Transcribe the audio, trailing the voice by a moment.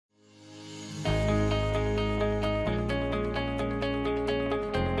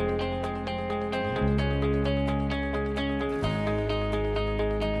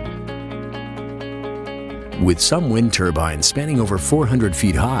With some wind turbines spanning over 400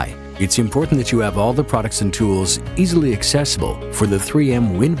 feet high, it's important that you have all the products and tools easily accessible for the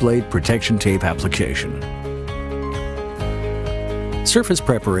 3M wind blade protection tape application. Surface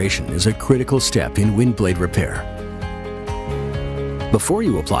preparation is a critical step in wind blade repair. Before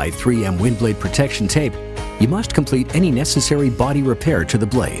you apply 3M wind blade protection tape, you must complete any necessary body repair to the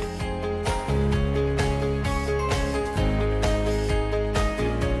blade.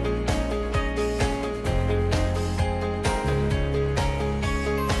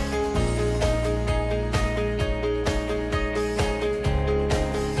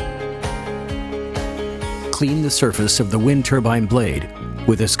 Clean the surface of the wind turbine blade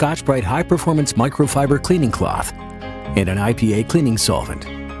with a Scotch-Brite high-performance microfiber cleaning cloth and an IPA cleaning solvent.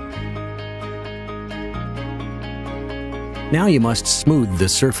 Now you must smooth the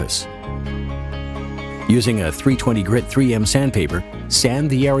surface. Using a 320 grit 3M sandpaper,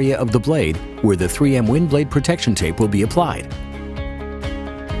 sand the area of the blade where the 3M wind blade protection tape will be applied.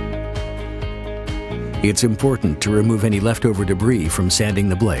 It's important to remove any leftover debris from sanding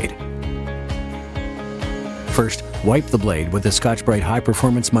the blade. First, wipe the blade with a Scotch-Brite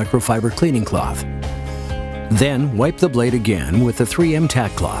high-performance microfiber cleaning cloth. Then, wipe the blade again with a 3M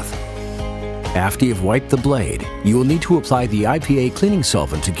Tack cloth. After you've wiped the blade, you will need to apply the IPA cleaning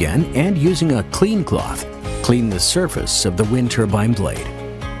solvent again and, using a clean cloth, clean the surface of the wind turbine blade.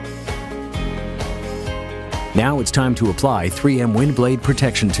 Now it's time to apply 3M wind blade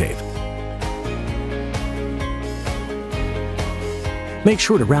protection tape. Make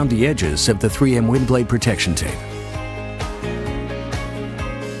sure to round the edges of the 3M wind blade protection tape.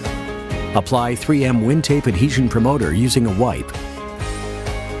 Apply 3M wind tape adhesion promoter using a wipe.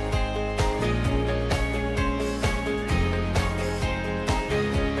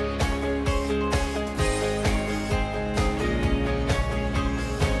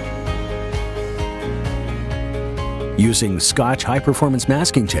 Using Scotch high-performance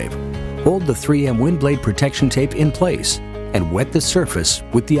masking tape, hold the 3M wind blade protection tape in place and wet the surface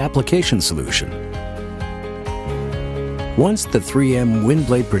with the application solution. Once the 3M wind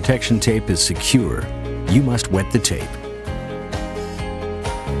blade protection tape is secure, you must wet the tape.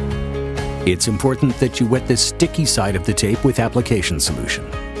 It's important that you wet the sticky side of the tape with application solution.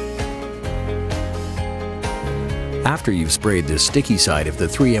 After you've sprayed the sticky side of the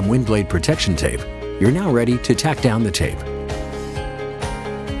 3M wind blade protection tape, you're now ready to tack down the tape.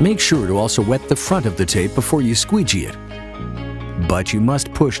 Make sure to also wet the front of the tape before you squeegee it. But you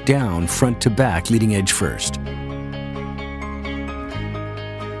must push down front to back leading edge first.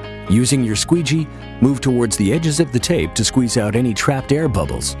 Using your squeegee, move towards the edges of the tape to squeeze out any trapped air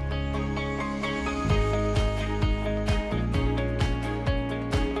bubbles.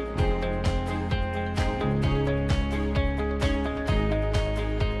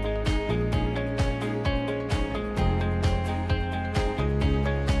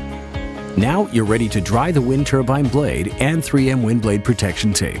 Now you're ready to dry the wind turbine blade and 3M wind blade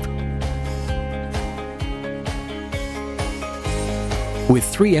protection tape. With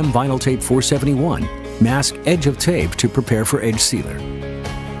 3M vinyl tape 471, mask edge of tape to prepare for edge sealer.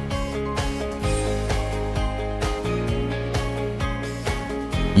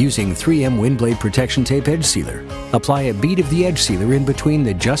 Using 3M wind blade protection tape edge sealer, apply a bead of the edge sealer in between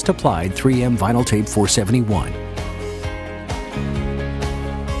the just applied 3M vinyl tape 471.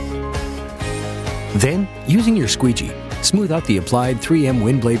 Then, using your squeegee, smooth out the applied 3M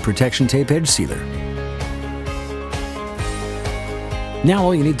wind blade protection tape edge sealer. Now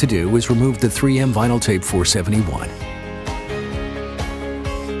all you need to do is remove the 3M vinyl tape 471.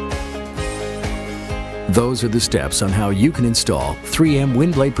 Those are the steps on how you can install 3M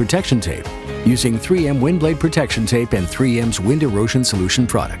wind blade protection tape using 3M wind blade protection tape and 3M's wind erosion solution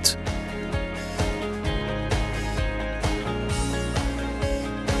products.